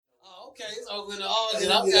Okay, it's over in the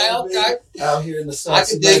Austin. Okay. Out here in the I South,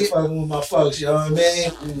 can dig it. fucking with my folks, you know what I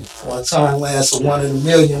mean? One time last a 1 in a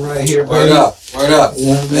million right here, Word baby. up, word up. You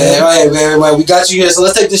know what I mean? Man, all right, man, everybody, we got you here, so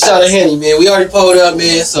let's take this shot of Henny, man. We already pulled up,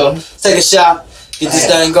 man, so let's take a shot, get this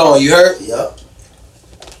thing going, you heard? Yup.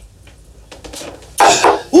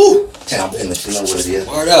 Woo! Town business, you know what it is.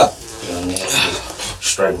 Word up. You know what I mean? Just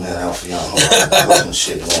straighten that out for y'all. Some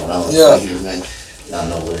shit going on. Yeah. Here, man. Y'all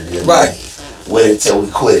know what it is. Right. Man. With it till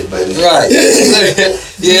we quit it, baby. Right.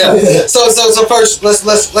 Yeah. So first,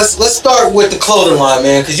 let's start with the clothing line,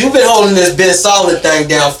 man, because you've been holding this Ben Solid thing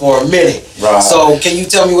down for a minute. Right. So can you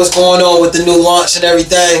tell me what's going on with the new launch and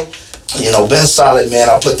everything? You know, Ben Solid, man,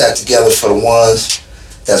 I put that together for the ones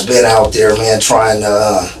that's been out there, man, trying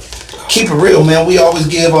to keep it real, man. We always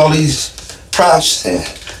give all these props and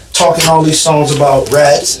talking all these songs about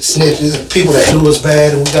rats and snitches and people that do us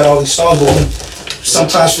bad, and we got all these songs, but we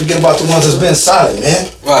sometimes forget about the ones that's been solid, man.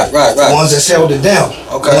 Right. The ones that's held it down.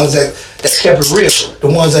 Okay. The ones that kept it real.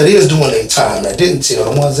 The ones that is doing their time, that didn't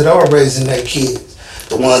tell. The ones that are raising their kids.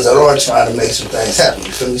 The ones that are trying to make some things happen.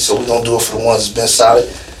 You feel me? So we're going to do it for the ones that's been solid.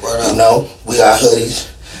 You know, we got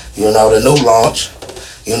hoodies. You know, the new launch.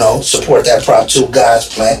 You know, support that Prop 2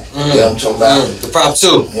 guys plant. You know what I'm talking about? The Prop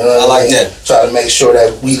 2. You know I like that. Try to make sure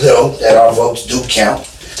that we know that our votes do count.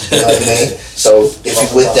 You know what I mean? So if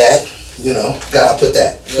you with that, you know, gotta put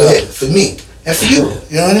that for me and for you.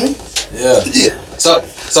 You know what I mean? Yeah. So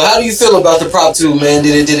how do you feel about the Prop 2, man?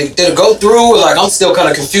 Did it go through? Like, I'm still kind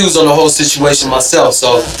of confused on the whole situation myself.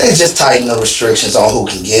 So they just tighten the restrictions on who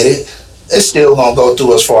can get it. It's still gonna go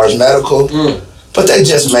through as far as medical. But they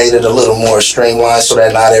just made it a little more streamlined so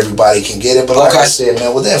that not everybody can get it. But like I said,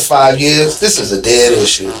 man, within 5 years, this is a dead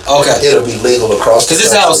issue. Okay. It'll be legal across the country. Because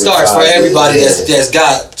this is how it starts for everybody that's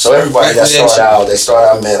got. So everybody that start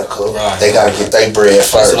out medical. Right. They got to get their bread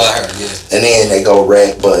first. That's what I heard, yeah. And then they go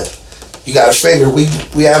rec. But you got to figure, we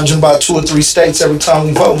averaging about 2 or 3 states every time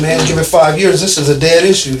we vote, man. Give it 5 years, this is a dead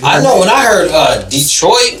issue. I know, when I heard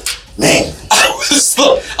Detroit, man.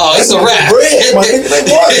 It's a wrap. Bread, my nigga. They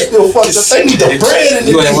water still fucked up. They need the bread in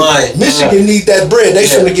the You ain't lying. Michigan need that bread. They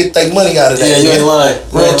finna get their money out of that. Yeah, you ain't lying.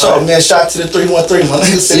 Real talk, man. Shout to the 313. My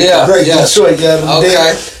nigga said great. Detroit,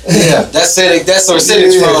 Okay. Yeah, that's where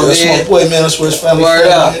City's from, that's man. my boy, man. That's where his family Word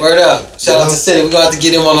from. Word up. Shout out to City. We're going to have to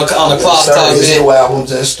get him on the clock talk, man. man. New albums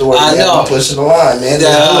and stories. I know. Pushing the line, man.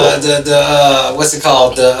 What's it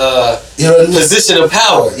called? You know what I mean? Position of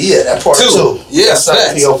power. Yeah, that part 2. Yeah, that's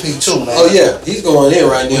facts. POP2, man. Oh, yeah. He's going in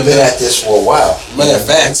right now, We've been at this for a while. Man,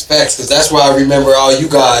 facts. Because that's where I remember all you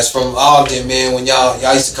guys from Ogden, man, when y'all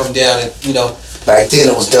used to come down and, you know. Back then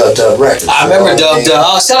it was Dub Records. I remember Dub.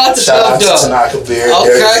 Oh, shout out to Dub. Tanaka Beard,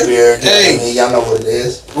 okay. Beard. Hey. Y'all know what it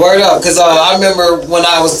is. Word up, because I remember when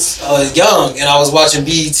I was young and I was watching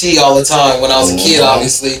BET all the time when I was a kid,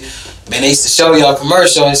 obviously. Man, they used to show y'all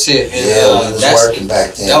commercial and shit. And, we was working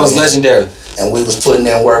back then. That was legendary. And we was putting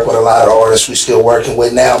in work with a lot of artists we still working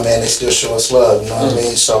with now, man. They still show us love, you know what I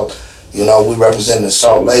mean? So, you know, we representing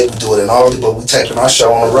Salt Lake, we do it in Albany, but we taking our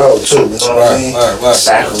show on the road too, you know what I mean? Right.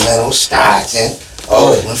 Sacramento, Stockton,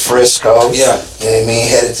 Oakland, Frisco. Yeah. You know what I mean?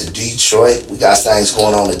 Headed to Detroit. We got things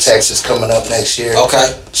going on in Texas coming up next year.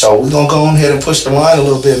 Okay. So we gonna go on ahead and push the line a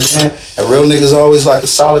little bit, man. And real niggas always like a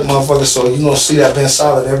solid motherfucker, so you gonna see that being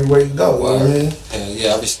solid everywhere you go. You know what I mean?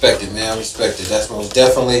 Yeah, I respect it, man. I respect it. That's most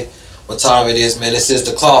definitely what time it is, man. This is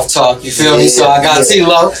the Cloth Talk. You feel me? So I got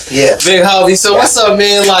T-Lo. Yeah. Big Hobby. So what's up,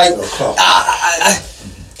 man? Like,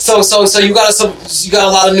 so you got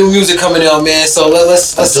a lot of new music coming out, man. So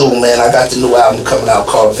let's. I do, man. I got the new album coming out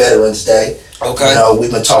called Veterans Day. Okay. You know,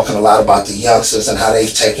 we've been talking a lot about the youngsters and how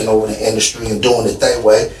they've taken over the industry and doing it their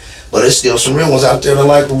way. But there's still some real ones out there that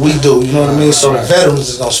like what we do. You know what I mean? So the veterans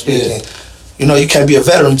is gonna speak. And, you know, you can't be a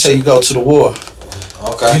veteran until you go to the war.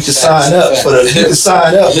 Okay. You can sign up you can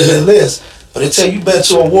sign up and enlist, but until you been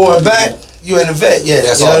to a war and back, you ain't a vet yet.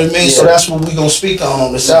 You know what I mean? Yeah. So that's what we gonna speak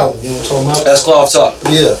on this album. You know what I'm talking about? That's Cloth Talk.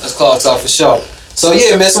 Yeah. That's Cloth Talk for sure. So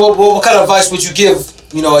yeah, man. So what kind of advice would you give,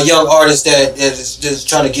 you know, a young artist that is just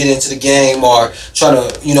trying to get into the game or trying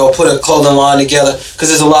to, you know, put a clothing line together? Because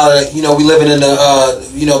there's a lot of, you know, we living in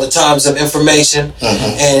the, you know, the times of information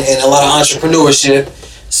and a lot of entrepreneurship.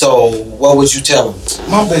 So what would you tell them?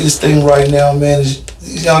 My biggest thing right now, man, is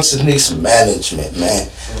these youngsters need some management, man.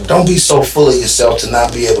 Don't be so full of yourself to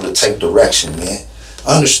not be able to take direction, man.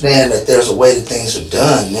 Understand that there's a way that things are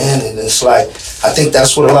done, man. And it's like, I think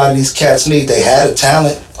that's what a lot of these cats need. They had a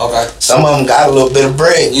talent. Okay. Some of them got a little bit of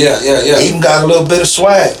bread. Yeah. They even got a little bit of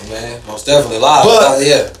swag. Man, most definitely. A lot. But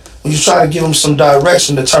yeah. when you try to give them some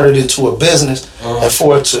direction to turn it into a business and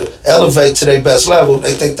for it to elevate to their best level,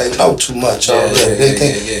 they think they know too much already. They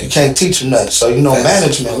think you can't teach them nothing. So, you know,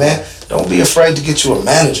 management, man. don't be afraid to get you a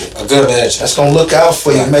manager. A good manager. That's gonna look out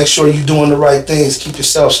for you. Make sure you're doing the right things. Keep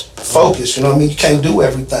yourself focused. You know what I mean? You can't do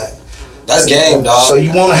everything. That's game, dog. So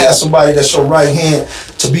you want to have somebody that's your right hand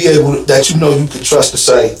to be able that you know you can trust to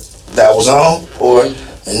say that was on or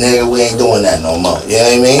and nigga we ain't doing that no more. You know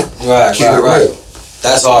what I mean? Right, Keep it right. real.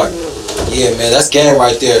 That's hard. Yeah, man, that's game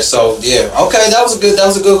right there. So yeah, okay, that was a good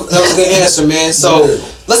answer, man. So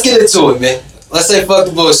let's get into it, man. Let's say fuck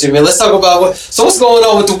the bullshit, man. Let's talk about what's going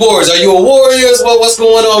on with the Warriors. Are you a Warriors? What's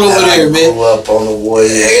going on over there, man? I grew up on the Warriors.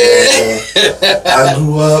 I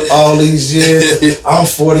grew up all these years. I'm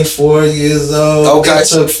 44 years old. Okay. It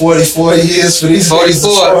took 44 years for these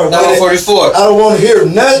 44. Now I'm 44. I don't want to hear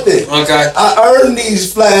nothing. Okay. I earned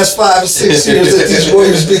these last 5 or 6 years that these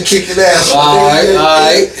Warriors been kicking ass.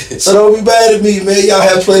 Alright. So don't be mad at me, man. Y'all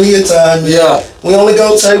have plenty of time, man. Yeah. We only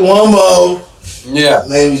gonna take one more. Yeah.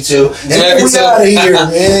 Maybe 2. And Maybe we 2. out of here, man.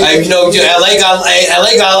 Hey, you know, LA got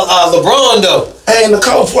LeBron though. Hey, and the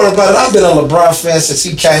cold part about it, I've been a LeBron fan since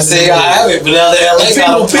he came. See, I haven't, but now that LA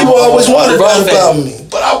got people always wondered LeBron about me.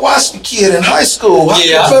 But I watched the kid in high school.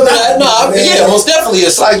 Yeah, I remember that. No, yeah, most definitely.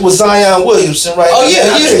 It's like with Zion Williamson, right? Oh, yeah,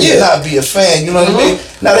 I could not be a fan, you know what I mean?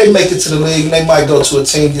 Now they make it to the league and they might go to a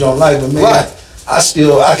team you don't like, but man, I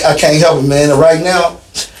can't help it, man. And right now,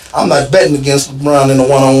 I'm not betting against LeBron in a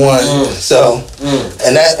one-on-one. So,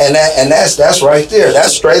 and that's right there.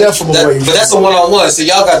 That's straight up from a Warriors. But that's a one-on-one. So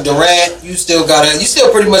y'all got Durant. You still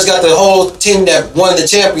pretty much got the whole team that won the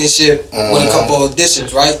championship with a couple of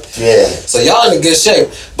additions, right? Yeah. So y'all in a good shape.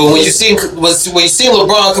 But when you seen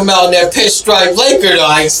LeBron come out in that pinstripe Laker, though,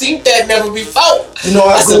 I ain't seen that never before. You know,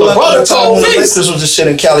 I grew up at the time when the face. Lakers was the shit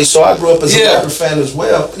in Cali, so I grew up as a Laker fan as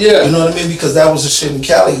well. Yeah. You know what I mean? Because that was the shit in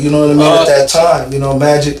Cali, you know what I mean, at that time. You know,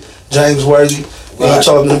 Magic, James Worthy. We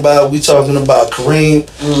talking about Kareem.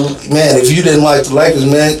 Man, if you didn't like the Lakers,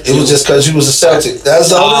 man, it was just because you was a Celtic.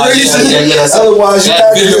 That's the only reason. Otherwise, you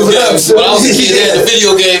had to give it up. When I was a kid, they had the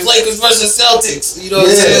video games, Lakers versus Celtics. You know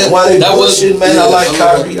what I'm saying? Why they bullshit, man. I like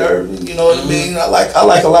Kyrie Irving. You know what I mean? I like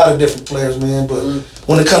a lot of different players, man. But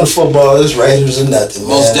when it comes to football, it's Rangers and nothing,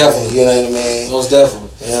 man. Most definitely. You know what I mean? Most definitely.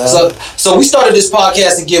 Yeah. So we started this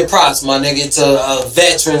podcast to give props, my nigga, to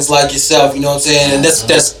veterans like yourself. You know what I'm saying? And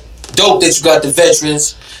that's dope that you got the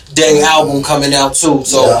Veterans Day album coming out too.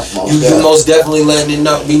 So you most definitely letting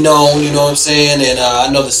it be known. You know what I'm saying? And I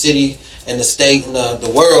know the city and the state and the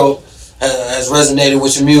world has resonated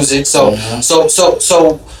with your music. So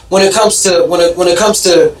so when it comes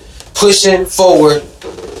to pushing forward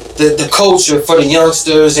the culture for the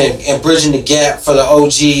youngsters and bridging the gap for the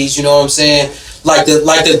OGs, you know what I'm saying? Like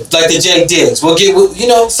the Jay Diggs. We'll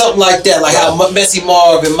get something like that. Like how Messy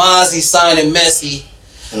Marv and Mozzie signing Messi.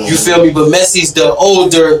 You feel me? But Messi's the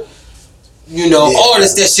older,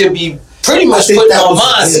 artist that should be pretty much putting on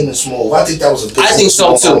Mozzie. I think that was a business. I think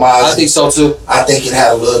so too. I think it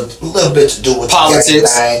had a little bit to do with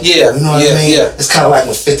politics. You know what I mean? Yeah. It's kind of like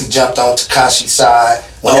when 50 jumped on Tekashi's side.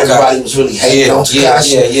 When everybody was really hating on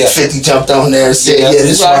Tekashi, 50 jumped on there and said,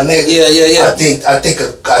 this is my nigga. I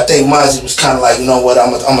think Mozzie was kind of like, you know what,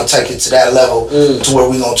 I'm gonna take it to that level to where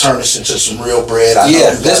we gonna turn this into some real bread.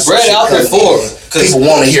 There's bread out there for it. People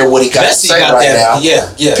want to hear what he got to say right now.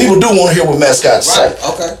 People do want to hear what Mess got to say.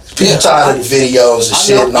 Okay. People tired of the videos and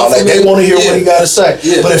shit and all that. They want to hear what he got to say.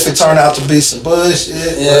 But if it turned out to be some bullshit,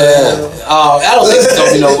 I don't think it's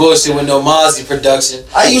gonna be no bullshit with no Mozzie production.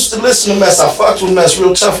 I used to listen to Mess. I fucked with Mess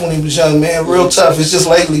real tough when he was young, man. Real tough. It's just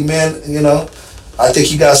lately, man. I think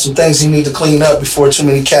he got some things he need to clean up before too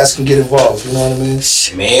many cats can get involved. You know what I mean?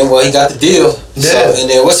 Man, well, he got the deal. Yeah.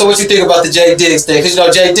 So what you think about the Jay Diggs thing? Because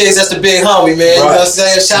Jay Diggs, that's the big homie, man. Right. You know what I'm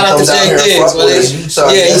saying? Shout out to Jay Diggs.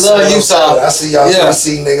 He love Utah. I see y'all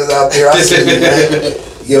see niggas out there. I see you,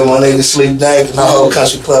 man. Give my nigga Sleep Dank and the whole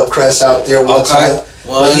Country Club Crest out there one time.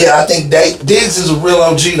 But I think Diggs is a real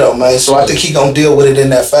OG though, man. So I think he gonna deal with it in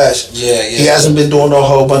that fashion. He hasn't been doing no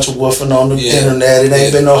whole bunch of woofing on the internet. It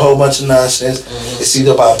ain't been no whole bunch of nonsense. It's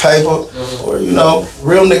either about paper or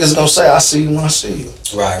real niggas gonna say, I see you when I see you.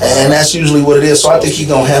 Right. And that's usually what it is. So I think he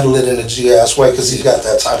gonna handle it in a G-ass way because he's got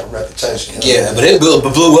that type of reputation. But it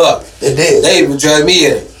blew up. It did. They even dragged me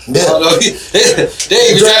in it. They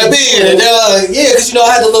even dragged me in it. Because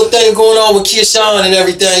I had the little thing going on with Keyshawn and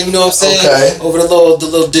everything. You know what I'm saying? Okay. Over the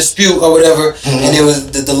little dispute or whatever, and it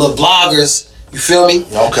was the little bloggers. You feel me?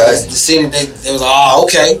 Okay. The scene they was like,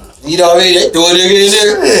 okay. You know what I mean? They threw a nigga in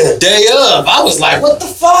there day of. I was like, what the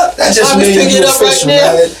fuck? That just I was mean picking you it up right official,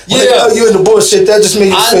 now. man. When they know you in the bullshit, that just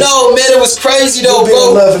mean you I official. know, man. It was crazy though,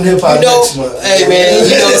 bro. Love and Hip Hop you know, next month. hey man,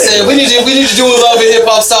 you know what I'm saying? We need to do a Love and Hip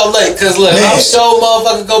Hop Salt Lake, cause look, Man. I'm sure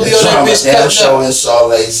motherfucker go be on that bitch Damn cutting show up. in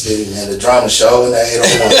Salt Lake City, man. The drama show in the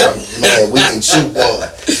 801. Man, we can shoot one.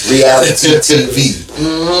 Reality TV.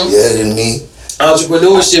 Yeah, than me.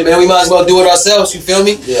 Entrepreneurship, man. We might as well do it ourselves. You feel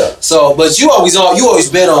me? Yeah. So, but you always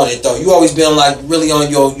been on it though. You always been like really on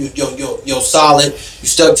your solid. You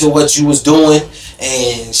stuck to what you was doing,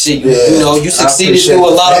 and shit. You know, you succeeded through a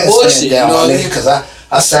lot of bullshit. You know what I mean? Because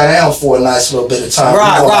I sat down for a nice little bit of time.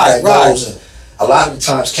 Right. A lot of the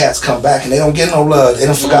times cats come back and they don't get no love. They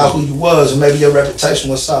don't forgot who you was and maybe your reputation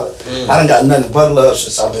was solid. I done got nothing but love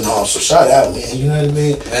since I've been home. So shout out, man. You know what I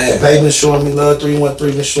mean? The Baby been showing me love.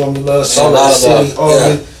 313 been showing me love. Salt Lake City,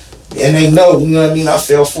 Oregon. And they know, you know what I mean? I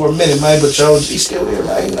fell for a minute, man, but Joe G still here,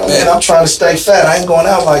 man. You know, man, I'm trying to stay fat. I ain't going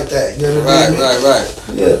out like that. You know what I mean? Right.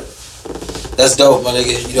 Yeah. That's dope, my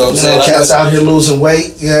nigga. You know what I'm saying? Cats out here losing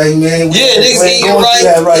weight. You know what I mean? Niggas eating right.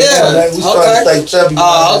 Now, man. We starting to stay chubby.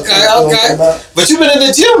 Okay. But you been in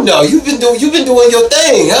the gym though. You've been doing your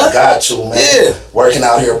thing, huh? Got to, man. Yeah. Working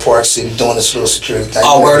out here at Park City, doing this little security thing.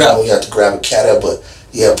 Oh, word up. We have to grab a cat up, but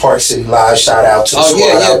yeah, Park City Live. Shout out to the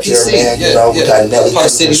squad out PC, there, man. You know, we got Nelly Park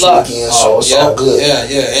City Live weekend, so it's all good. Yeah,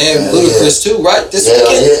 and Ludacris too, right? This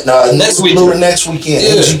weekend. No, next weekend. Next weekend.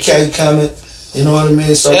 MGK coming. You know what I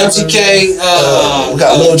mean? So MGK, we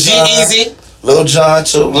got Lil John, G-Eazy. Lil John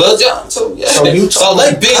too. Yeah. So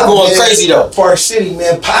they big going crazy though. Park City,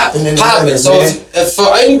 man, popping. So if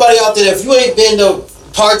for anybody out there, if you ain't been to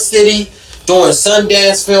Park City during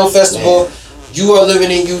Sundance Film Festival, you are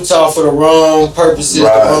living in Utah for the wrong purposes, the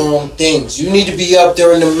wrong things. You need to be up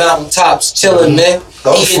there in the mountaintops chilling, man.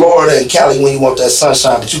 Go to Florida and Cali when you want that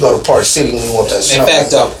sunshine, but you go to Park City when you want that sun. In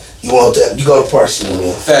fact, though. You want that? You go to Park City,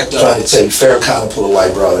 man. Fact, trying to tell you, Farrakhan pull a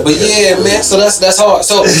white broad up. But yeah, man. So that's hard.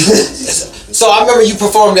 So I remember you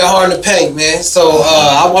performed at Hard in the Paint, man. So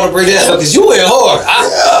I want to bring that up because you went hard.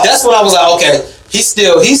 That's when I was like, okay,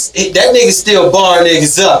 that nigga still barring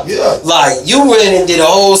niggas up. Yeah. Like you went and did a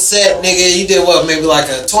whole set, nigga. You did what? Maybe like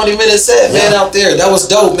a 20-minute set, man, out there. That was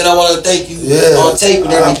dope, man. I want to thank you on tape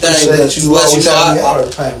and everything. That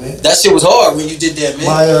shit was hard when you did that,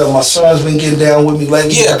 man. My son's been getting down with me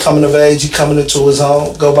lately. He's coming of age. He coming into his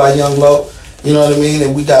own. Go by Young Low. You know what I mean?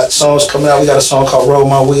 And we got songs coming out. We got a song called Roll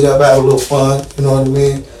My Weed Up. Have a little fun. You know what I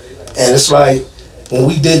mean? And it's like, when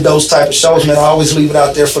we did those type of shows, man, I always leave it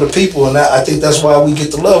out there for the people, and I think that's why we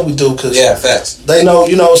get the love we do. Cause facts. They know,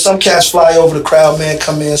 some cats fly over the crowd, man,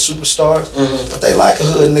 come in superstars, but they like a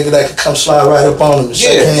hood nigga that can come slide right up on them and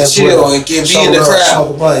shake hands with them, and be in the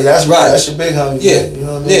crowd. That's right. That's your big homie. Yeah, man, you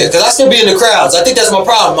know what I mean? Yeah, because I still be in the crowds. I think that's my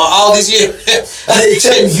problem. All these years, I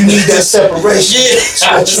tell you need that separation.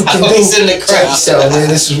 Yeah, what you can do. In the crowd. So, man,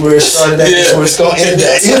 this is where it started. This is where it's gonna end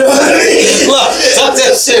at. You know what I mean? Look, talk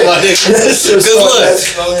that shit, my nigga. Because look.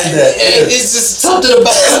 It's just something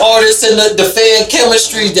about artists and the fan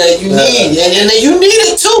chemistry that you need, and you need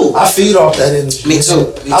it too. I feed off that energy. Me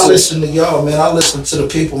too. I listen to y'all, man. I listen to the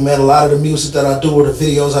people, man. A lot of the music that I do or the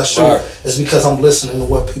videos I shoot is because I'm listening to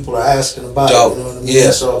what people are asking about. Dope. You know what I mean?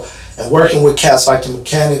 Yeah. So, and working with cats like the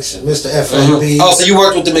Mechanics and Mr. FAB. Oh, so you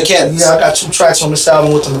worked with the Mechanics? Yeah, I got 2 tracks on this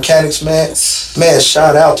album with the Mechanics, man. Man,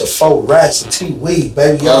 shout out to Folk Rats and T-Weed,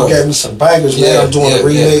 baby. Y'all gave me some bangers, man. I'm doing a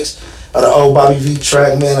remix of the old Bobby V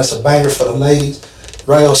track, man. That's a banger for the ladies.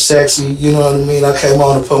 Real sexy, you know what I mean? I came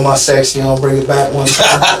on to put my sexy on, bring it back one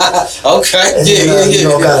time. Okay, and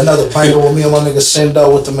got another banger with me and my nigga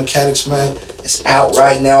Sendo with the Mechanics, man. It's out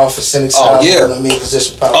right now for Cynic Sound. You know what I mean?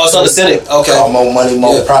 Position power. Oh, it's on the Cynic. Okay. More money,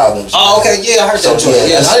 more problems. Oh, okay. Yeah, I heard that.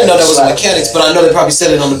 I didn't know that was Mechanics, but I know they probably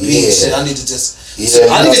said it on the beat. Shit, I need to just... I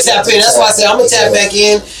need to tap in. That's why I say I'm gonna tap back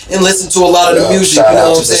in and listen to a lot of the music. You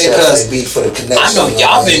know what I'm saying? Because I know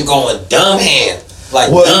y'all been going dumb hand,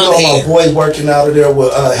 like dumb hand. My boy working out of there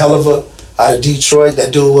with Helliver out of Detroit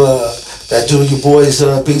that do your boys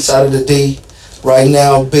beats out of the D. Right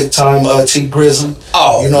now, big time T Grizzly.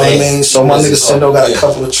 Oh, you know what I mean? So my nigga Sendo got a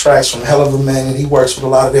couple of tracks from Helliver, man, and he works with a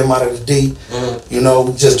lot of them out of the D. You know,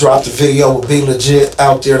 we just dropped a video with Be Legit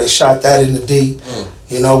out there. They shot that in the D.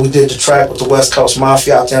 You know, we did the track with the West Coast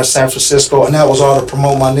Mafia out there in San Francisco, and that was all to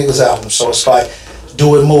promote my niggas album. So it's like,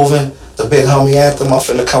 Do It Moving, the Big Homie Anthem. I'm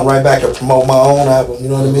finna come right back and promote my own album, you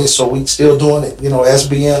know what I mean? So we still doing it, you know,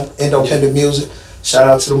 SBM, independent music. Shout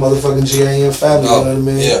out to the motherfucking GAN family, you know what I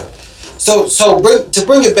mean? Yeah. So to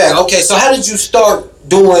bring it back, okay, so how did you start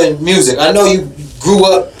doing music? I know you grew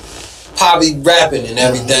up probably rapping and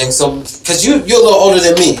everything. So, cause you're a little older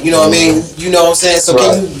than me, you know what I mean? You know what I'm saying? So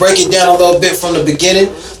can you break it down a little bit from the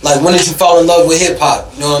beginning? Like, when did you fall in love with hip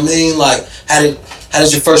hop? You know what I mean? Like, how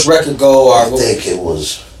did your first record go? Or I think it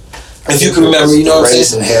was. If you can remember, you know what I'm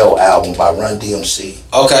saying? Raising Hell album by Run DMC.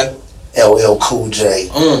 Okay. LL Cool J.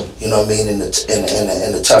 You know what I mean? In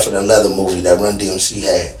the Tougher Than Leather movie that Run DMC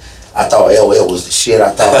had. I thought LL was the shit.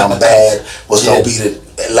 I thought I'm Bad was gonna be the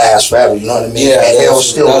last forever. You know what I mean? Yeah, and LL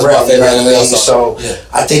still around. You know what I mean? So yeah.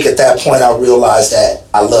 I think at that point I realized that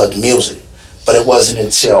I loved music, but it wasn't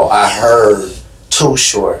until I heard Too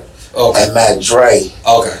Short and Mac Dre.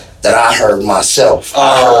 Okay. That I heard myself.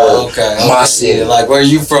 Okay. My city. Yeah, like, where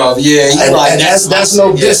you from? Yeah, you and, like and that's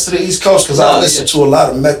no diss to the East Coast, because I listen to a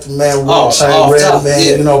lot of Method Man, Wu-Tang,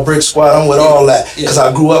 Redman, you know, Brick Squad. I'm with all that because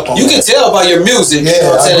I grew up on. You can tell by your music. Yeah, you know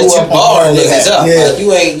what I'm saying, that you ballin' niggas up. Yeah. Like,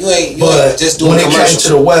 you ain't just doing when it came to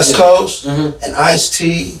the West Coast and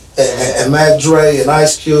Ice-T and Mac Dre and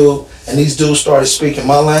Ice Cube and these dudes started speaking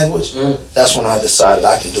my language, that's when I decided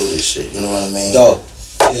I can do this shit. You know what I mean? Dope.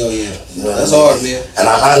 Hell yeah. You know that's hard, man. And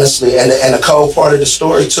I honestly, and the cold part of the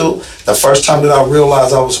story too, the first time that I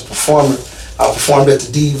realized I was a performer, I performed at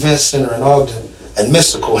the D Event Center in Ogden, and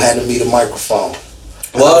Mystical handed me the microphone.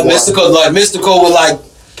 Well, Mystical was like,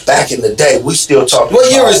 back in the day, we still talking.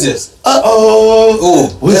 What year is this?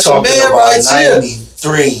 We talking about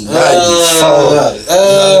 93, 94. You know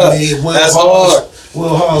what I mean? That's hard.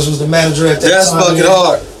 Will Halls was the manager at that time. That's fucking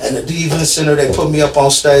hard. And the D Event Center, they put me up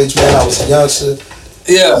on stage, man. I was a youngster.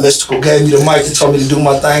 Yeah. Mystical gave me the mic and told me to do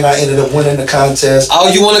my thing. I ended up winning the contest. Oh,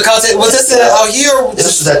 you won the contest? Was this out here?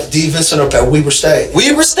 This was at the D Event Center up at Weber State.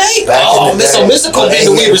 Weber State? So Mystical beat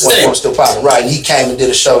the Weber State. Still popping, right? And he came and did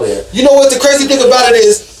a show there. You know what the crazy thing about it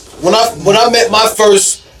is? When I met my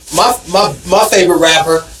first my favorite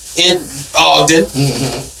rapper in Ogden,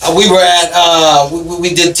 we were at we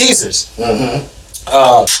did teasers.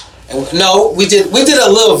 No, we did a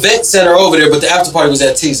little event center over there, but the after party was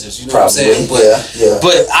at Teasers. You know what I'm saying? But, yeah.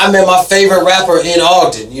 But I met my favorite rapper in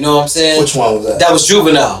Ogden. You know what I'm saying? Which one was that? That was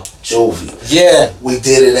Juvenile. Juvie. Yeah. We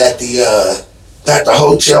did it at the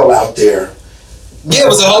hotel out there. Yeah, it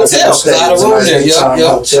was a hotel. I had a room there. Yep.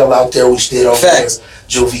 Hotel out there. We stayed over Facts. there.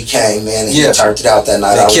 Juvie came, man, and he turned it out that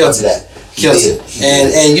night. They I killed remember that. Killed it.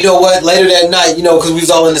 And you know what? Later that night, you know, because we was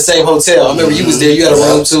all in the same hotel. I remember you was there. You had a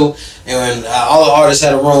room too. And all the artists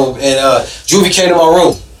had a room, and Juvie came to my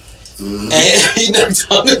room, and he knocked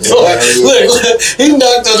on the door. Look, he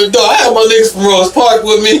knocked on the door. I had my niggas from Rose Park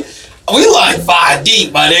with me. We like 5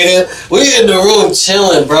 deep, my nigga. We in the room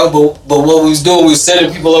chilling, bro. But what we was doing, we was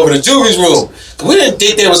sending people over to Juvie's room. Cause we didn't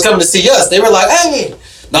think they was coming to see us. They were like, hey,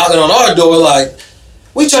 knocking on our door, like,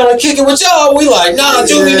 we trying to kick it with y'all. We like, nah,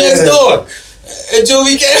 Juvie next door. And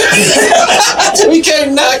Juvie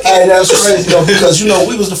came knocking. Hey, that's crazy though, because you know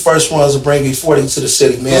we was the first ones to bring E40 to the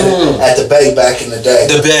city, man. At the Bay back in the day.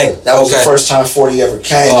 The Bay. That was the first time 40 ever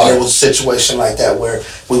came. And there was a situation like that where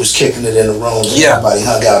we was kicking it in the rooms and everybody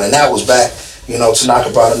hung out, and that was back. You know,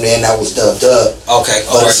 Tanaka brought him in. That was Dub. Okay.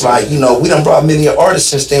 But it's like, you know, we done brought many artists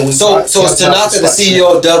since then. So is Tanaka the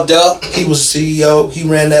CEO of Dub? He was the CEO. He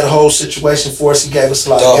ran that whole situation for us. He gave us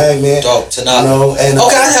a lot of game, man. Dope. Tanaka. You know, and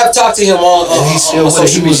okay, I have talked to him on he's still on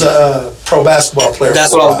social media. He was a pro basketball player.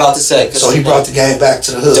 That's what I was about to say. So he brought the game back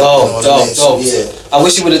to the hood. Dope. So, yeah. I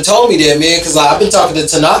wish you would have told me that, man, because I've been talking to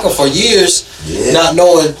Tanaka for years, not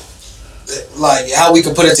knowing like how we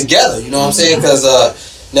could put it together. You know what I'm saying? Because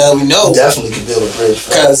now we know. We definitely can build a bridge.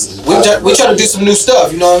 Because we trying to do some new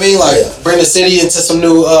stuff. You know what I mean? Like bring the city into some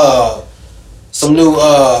new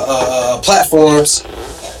platforms.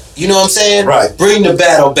 You know what I'm saying? Right. Bring the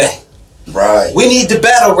battle back. Right. We need the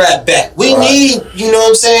battle rap back. We need, you know what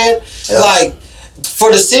I'm saying? Like,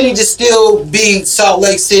 for the city to still be Salt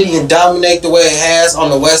Lake City and dominate the way it has on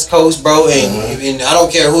the West Coast, bro, and I don't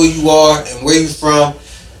care who you are and where you from,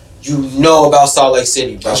 you know about Salt Lake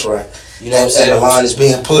City, bro. That's right. You know what I'm saying? And the line is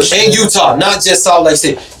being pushed. In Utah, not just Salt Lake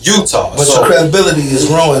City, Utah. But your credibility is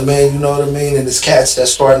growing, man, you know what I mean? And it's cats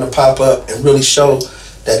that's starting to pop up and really show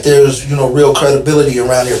that there's, you know, real credibility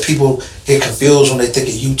around here. People get confused when they think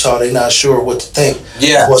of Utah. They're not sure what to think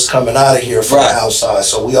of what's coming out of here from the outside.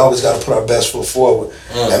 So we always got to put our best foot forward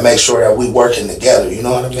and make sure that we working together, you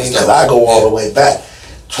know what I mean? Because I go all the way back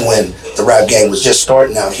to when the rap game was just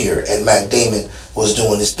starting out here and Mac Demon was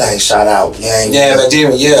doing this thing, shout out. Mac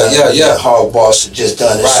Demon, yeah. Hog Boss had just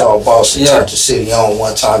done this. Hog Boss had turned the city on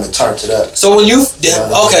one time and turned it up. So when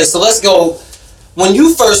so let's go. When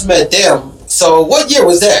you first met them, So what year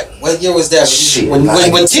was that? Shit, When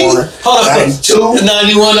T, hold on, 92,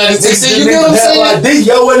 91, 96. So you know what I'm saying? Like,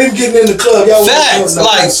 y'all wasn't even getting in the club. Y'all Facts, wasn't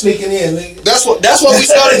like sneaking in, nigga. That's why we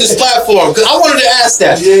started this platform. Cause I wanted to ask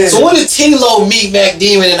that. Yeah. So when did T-Lo meet Mac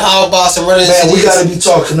Demon and Hog Boss and running? Man, we gotta be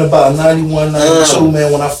talking about 91, 92,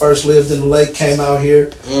 man, when I first lived in the lake, came out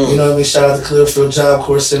here. You know what I mean? Shout out to Clearfield Job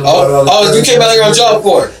Corps Center. Oh, you came out here on Job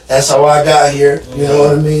Corps. That's how I got here. You know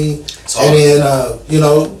what I mean? And then, you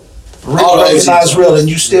know, recognize real, and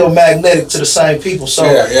you still magnetic to the same people. So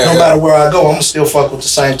no matter where I go, I'm still fuck with the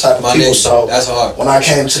same type of people. So that's hard. When I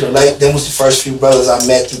came to the lake, them was the first few brothers I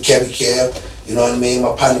met through Kevin Kev. You know what I mean?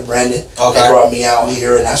 My partner Brandon. They brought me out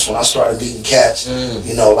here, and that's when I started meeting cats.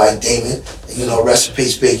 You know, like Damon. You know, rest in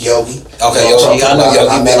peace, Big Yogi. Okay, Yogi. I know Yogi.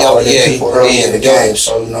 I met all of them people early in the game,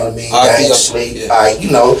 so you know what I mean? Gang, Sleep, you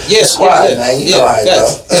know, squad, man. You know how it go.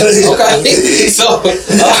 Okay. So, all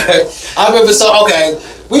right. I remember. So, okay.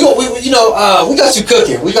 We got you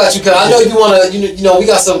cooking. I know you wanna, you know, we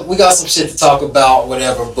got some shit to talk about,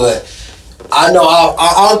 whatever. But I know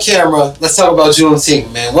on camera. Let's talk about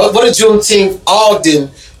Juneteenth, man. What did Juneteenth Ogden?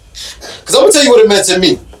 Because I'm gonna tell you what it meant to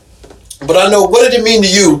me. But I know, what did it mean to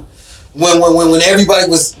you when everybody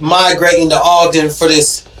was migrating to Ogden for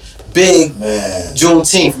this big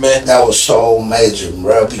Juneteenth, man? That was so major,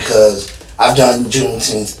 bro. Because I've done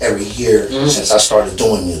Juneteenth every year since I started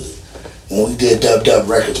doing music. When we did Dub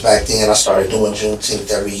Records back then, I started doing Juneteenth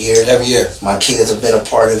every year. Every year. My kids have been a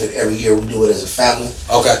part of it. Every year we do it as a family.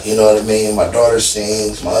 Okay. You know what I mean? My daughter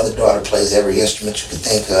sings. My other daughter plays every instrument you could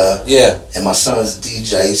think of. Yeah. And my son's a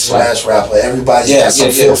DJ / rapper. Everybody's got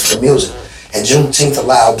some feel for the music. And Juneteenth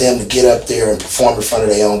allowed them to get up there and perform in front of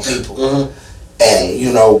their own people. And,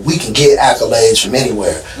 you know, we can get accolades from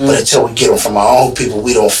anywhere, but until we get them from our own people,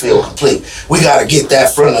 we don't feel complete. We got to get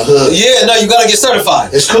that from the hood. Yeah, no, you got to get certified.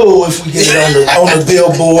 It's cool if we get it on the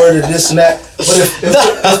billboard and this and that. But if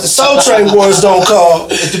the Soul Train Wars don't call,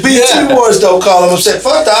 if the BET Wars don't call, I'm upset.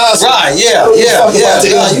 Fuck the Oscars. Right, yeah.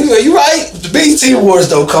 You right. If the BET Wars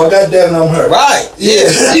don't call, goddamn, I'm hurt. Right,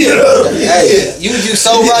 yeah. You know what I mean? Hey, you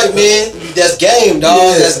so right, man. That's game,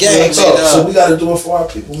 dog. That's game. So we got to do it for our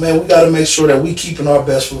people, man. We got to make sure that we keeping our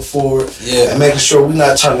best foot forward, and making sure we're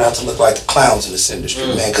not turning out to look like the clowns in this industry,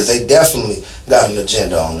 man. Because they definitely got an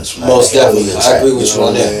agenda on this, man. Most definitely, I agree with you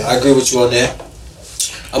on that. I agree with you on that.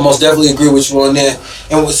 I most definitely agree with you on that.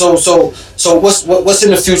 And so what's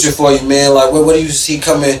in the future for you, man? Like, what do you see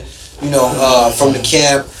coming? You know, from the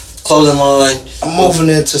camp, clothing line. I'm moving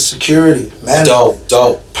into security, man.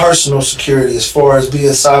 Dope. Personal security, as far as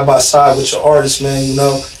being side by side with your artists, man. You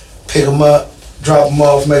know, pick them up, drop them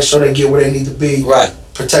off, make sure they get where they need to be. Right.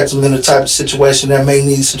 Protect them in the type of situation that may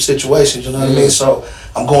need some situations. You know what I mean? So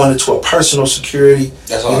I'm going into a personal security.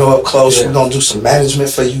 That's you know, up close. We're gonna do some management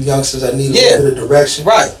for you youngsters that need a little bit of direction.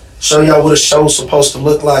 Right. Show y'all what a show's supposed to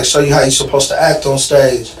look like. Show you how you're supposed to act on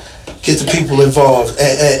stage. Get the people involved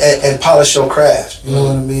and polish your craft. You know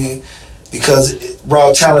what I mean? Because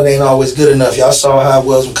raw talent ain't always good enough. Y'all saw how it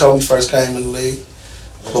was when Kobe first came in the league.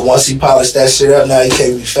 But once he polished that shit up, now he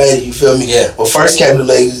can't be faded. You feel me? Yeah. Well, first came to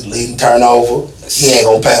the league, leading turnover. He ain't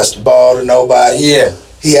gonna pass the ball to nobody. Yeah.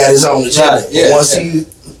 He had his own agenda. Right. Yeah. But once he,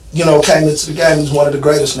 you know, came into the game, he's one of the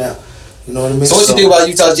greatest now. You know what I mean? So what you think about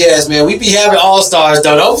Utah Jazz, man? We be having all-stars,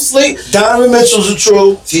 though. Don't sleep. Donovan Mitchell's the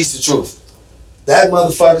truth. He's the truth. That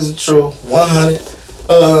motherfucker's the truth. 100.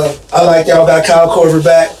 I like y'all got Kyle Korver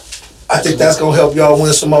back. I think that's gonna help y'all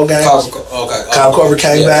win some more games. Kyle Korver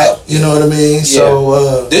came back. You know what I mean? Yeah.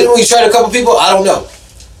 So didn't we trade a couple people? I don't know.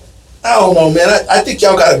 I don't know, man. I think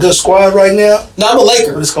y'all got a good squad right now. No, I'm a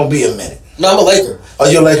Laker. But it's gonna be a minute. No, I'm a Laker. Oh,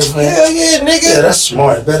 you're a Lakers fan? Hell yeah, nigga. Yeah, that's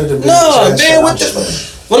smart. Better than me. No, man.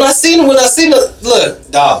 When I seen the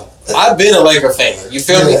look, dog. I've been a Laker fan. You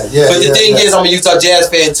feel me? Yeah. But the thing is, I'm a Utah Jazz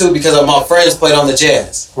fan too because of my friends played on the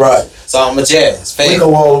Jazz. Right. So I'm a Jazz fan. We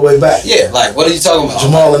go all the way back. Yeah, like what are you talking about?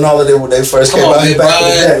 Jamal and all of them when they first came out here back in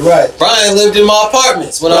the day. Right. Brian lived in my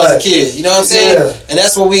apartments when I was a kid. You know what I'm saying? Yeah. And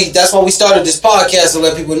that's when we started this podcast to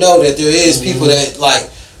let people know that there is people that like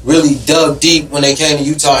really dug deep when they came to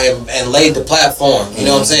Utah and laid the platform. You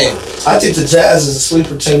know what I'm saying? I think the Jazz is a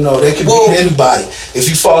sleeper team, though. They can beat anybody. If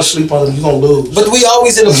you fall asleep on them, you're going to lose. But we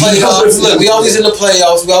always in the playoffs. Look, we always in the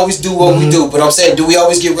playoffs. We always do what we do. But I'm saying, do we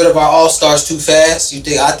always get rid of our all-stars too fast? You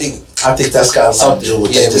think? I think that's got a lot to do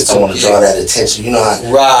with they just don't want to draw that attention. You know how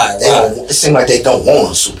it seems like they don't want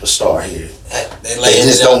a superstar here. They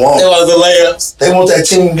just don't want. They want the layups. They want that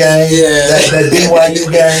team game. Yeah. That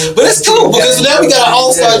BYU game. But it's cool because now we got an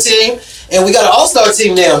all-star team, and we got an all-star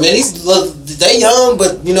team now. Man, they young,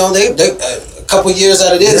 but you know they a couple years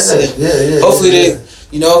out of this. Yeah. Hopefully they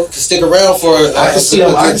can stick around for. I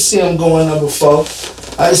can see them going number 4.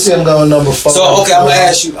 I didn't see him going number 4. So okay, I'm gonna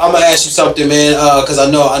ask you something, man. Cause I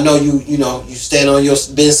know you stand on your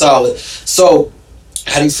been solid. So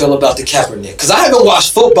how do you feel about the Kaepernick? Cause I haven't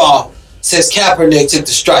watched football since Kaepernick took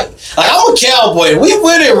the strike. Like, I'm a Cowboy. We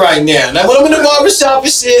winning right now. Now when I'm in the barbershop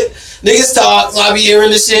and shit, niggas talk, I be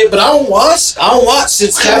hearing this shit, but I don't watch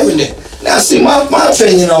since Kaepernick. Now see, my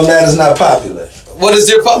opinion on that is not popular. What is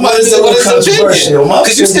your opinion?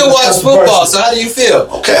 Because you still watch football, so how do you feel?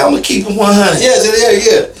 Okay, I'm gonna keep it 100. Yeah.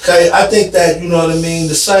 Okay, I think that, you know what I mean,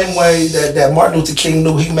 the same way that Martin Luther King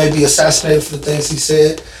knew he may be assassinated for the things he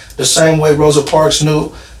said, the same way Rosa Parks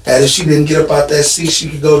knew that if she didn't get up out that seat, she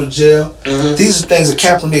could go to jail. Mm-hmm. These are things that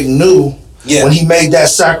Kaepernick knew when he made that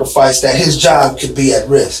sacrifice, that his job could be at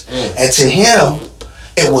risk. Mm. And to him,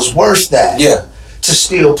 it was worth that to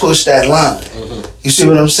still push that line. Mm-hmm. You see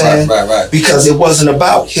what I'm saying? Right. Because it wasn't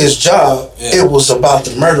about his job. It was about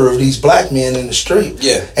the murder of these black men in the street.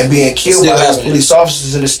 And being killed by these police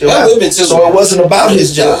officers, and it still happening. So it wasn't about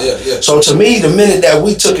his job. So to me, the minute that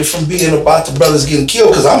we took it from being about the brothers getting killed,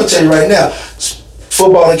 because I'm going to tell you right now,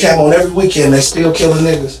 football that came on every weekend, they still killing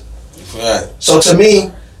niggas. Right. So to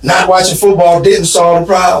me, not watching football didn't solve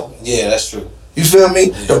the problem. Yeah, that's true. You feel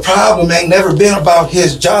me? The problem ain't never been about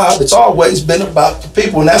his job. It's always been about the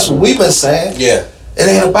people, and that's what we've been saying. Yeah. It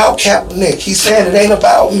ain't about Kaepernick. He's saying it ain't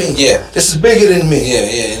about me. Yeah. This is bigger than me.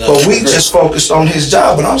 Yeah. But we just focused on his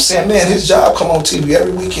job. But I'm saying, man, his job come on TV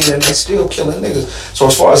every weekend and they still killing niggas. So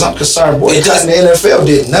as far as I'm concerned, boy, the NFL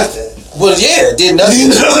did nothing. Well, yeah, it did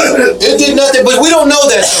nothing. It did nothing, but we don't know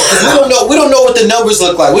that. We don't know what the numbers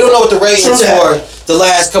look like. We don't know what the ratings for the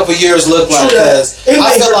last couple of years look like. Because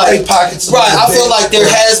I feel like I feel like there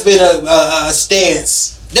has been a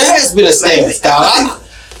stance. There has been a stance, dog.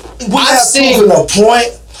 We have proven a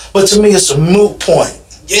point, but to me it's a moot point.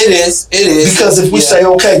 It is. Because if we say,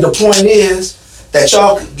 okay, the point is that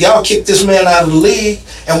y'all kicked this man out of the league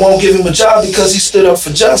and won't give him a job because he stood up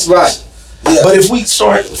for justice. Right. Yeah. But if we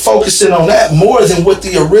start focusing on that more than what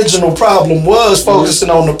the original problem was, focusing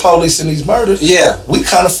on the police and these murders, we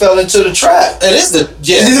kind of fell into the trap. It is the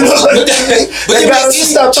You know what I mean? They got to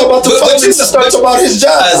stop talking about the police and start talking about his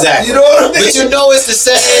job. Exactly. You know what I mean? But you know it's the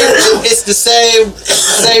same. It's the same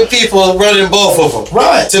people running both of them.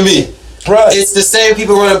 Right. To me. Right. It's the same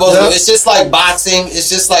people running both of them. It's just like boxing. It's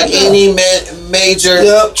just like any major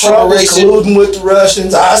Trump was corporation. colluding with the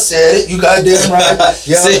Russians. I said it. You goddamn right.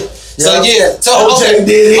 So OJ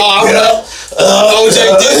did it. OJ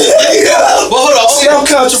did it. Well, hold on. I'm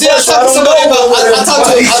controversial. I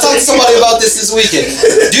talked to somebody about this weekend.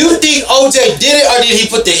 Do you think OJ did it, or did he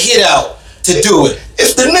put the hit out to do it?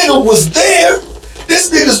 If the nigga was there, this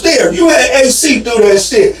nigga's there. You had AC do that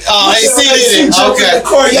shit. Oh, AC did it. Okay. In the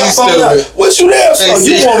car, y'all found out. What you there for?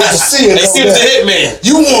 You wanted to see it. AC was the hitman.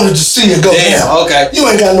 You wanted to see it go down. Okay. You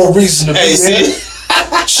ain't got no reason to be there.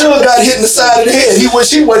 Suge got hit in the side of the head. He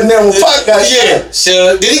wish he wasn't there when Pac got hit.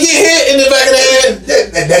 Suge. Did he get hit in the back of the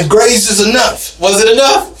head? That graze is enough. Was it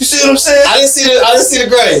enough? You see what I'm saying? I didn't see the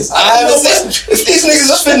graze. I haven't seen. If these niggas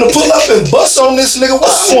are finna pull up and bust on this nigga,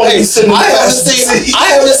 what's going to be sitting I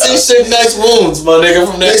haven't seen Suge Knight's wounds, my nigga,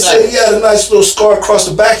 from that night. They said he had a nice little scar across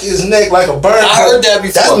the back of his neck like a burn. I heard that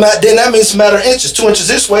before. Then that means it's a matter of inches. 2 inches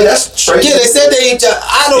this way, that's straight. Yeah, they said they ain't.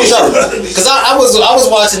 I don't know. Because I was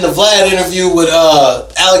watching the Vlad interview with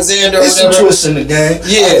Alexander. There's some twists in the game.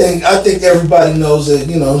 Yeah. I think everybody knows that,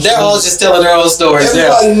 you know. They're all just telling their own stories.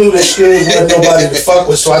 Everybody knew that Suge wasn't nobody to fuck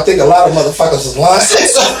with, so I think a lot of motherfuckers was lying.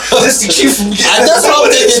 Just to keep from getting That's what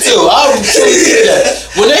I'm thinking too. I'm thinking that.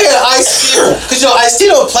 When they had Ice-T, because Ice-T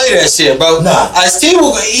don't play that shit, bro. Nah. Ice-T,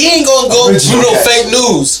 he ain't gonna go do no fake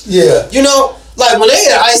news. Yeah. You know? Like when they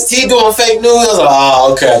had Ice-T doing fake news, I was like,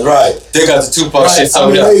 oh, okay. Right. They got the Tupac shit. I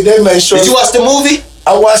mean, they made sure. Did you watch the movie?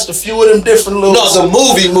 I watched a few of them different little. No, the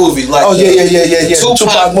movie. Like yeah.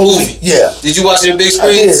 Tupac movie. Yeah. Did you watch it in big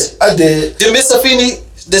screens? I did. Did Miss Afeni?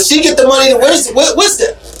 Did she get the money? What's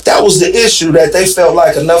that? That was the issue, that they felt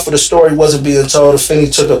like enough of the story wasn't being told. Afeni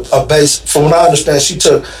took a base. From what I understand, she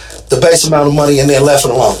took the base amount of money and then left it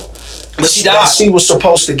alone. But she died. She was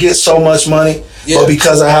supposed to get so much money, but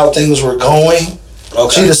because of how things were going.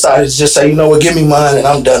 She decided to just say, you know what, give me mine and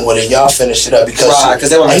I'm done with it. Y'all finish it up because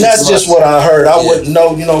and that's just what I heard. I wouldn't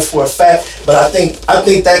know, for a fact, but I think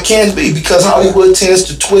that can be because Hollywood tends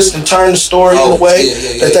to twist and turn the story in a way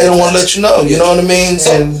that they don't want to let you know. You know what I mean?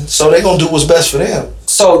 And so they're gonna do what's best for them.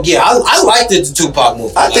 So yeah, I liked the Tupac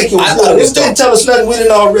movie. I think it was good. It didn't tell us nothing we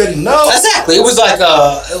didn't already know. Exactly. It was like.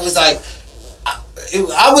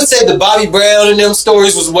 I would say the Bobby Brown and them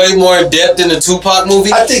stories was way more in depth than the Tupac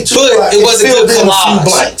movie. I think Tupac, it was a good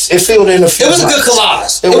collage. It filled in a few blanks. It was a good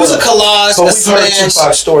collage. It was a collage. But we've heard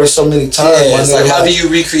Tupac stories so many times. Yeah, it's like how do you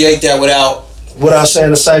recreate that without without saying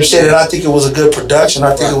the same shit. And I think it was a good production.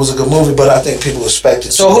 I think it was a good movie, but I think people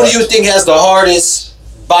expected. So who do you think has the hardest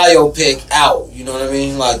biopic out? You know what I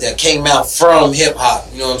mean? Like that came out from hip hop.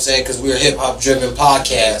 You know what I'm saying? Because we're a hip hop driven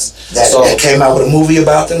podcast. That came out with a movie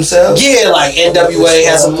about themselves? Yeah, like NWA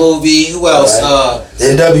has a movie. Who else? Right. The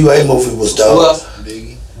NWA movie was dope. Who else?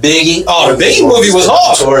 Biggie. Oh, the Biggie movie was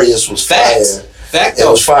hard. Notorious was Facts. fire. Fact It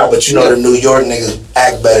was fire, but you know the New York niggas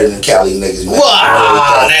act better than Cali niggas. Man.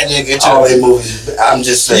 Wow, that nigga too. All they movies, I'm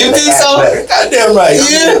just saying. You think so? Better. Goddamn right.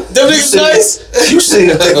 Yeah, them niggas nice. You seen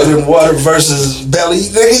the Thicker Than Water versus Belly,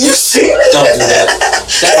 nigga? You seen it? Don't do that.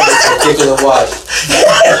 That is particular water.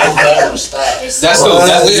 That's cool.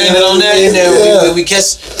 That we ended on that, and then we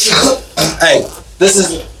catch. Hey, this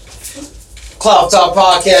is Cloud Talk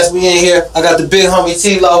Podcast. We in here. I got the big homie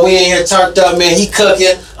T-Law. We in here turned up, man. He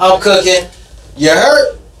cooking. I'm cooking. You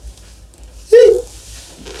heard?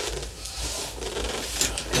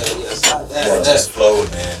 That's flowed,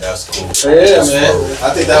 man. That's cool. Yeah, man.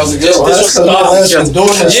 I think that was a good one. We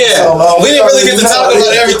didn't really get to talk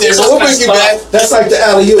about everything, so we'll bring you back. That's like the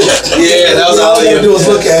alley-oop. Yeah, that was all I alley-oop. do is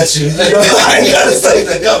look at you. I ain't gotta say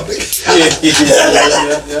the company.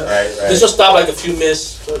 Right. This will stop like a few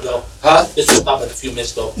minutes though. Huh? This will stop like a few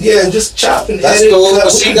minutes though. Yeah, just chopping. That's cool.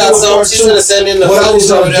 But she got some. She's gonna send in the what I was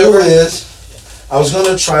photos or gonna do whatever. is, I was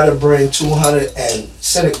gonna try to bring 200 and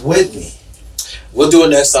Cynic with me. We'll do it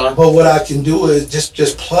next time. But what I can do is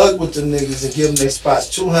just plug with the niggas and give them their spots.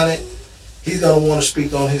 200, he's gonna want to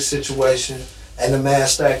speak on his situation and the Mad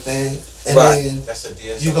Stack thing, and then That's a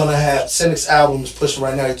deal. you're gonna have Cynic's album is pushing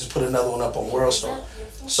right now. He just put another one up on Worldstar.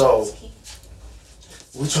 So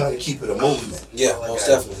we're trying to keep it a movement. Yeah, most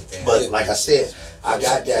definitely. But like I said, I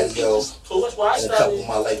got Daddy Yo Cool, that's where I and a couple started. of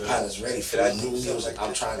my late partners ready for the new music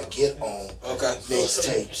I'm trying to get on Okay.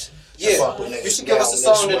 mixtapes. Yeah. Fuck with niggas You should give us a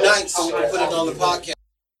down song this way. tonight so we can put it on the podcast.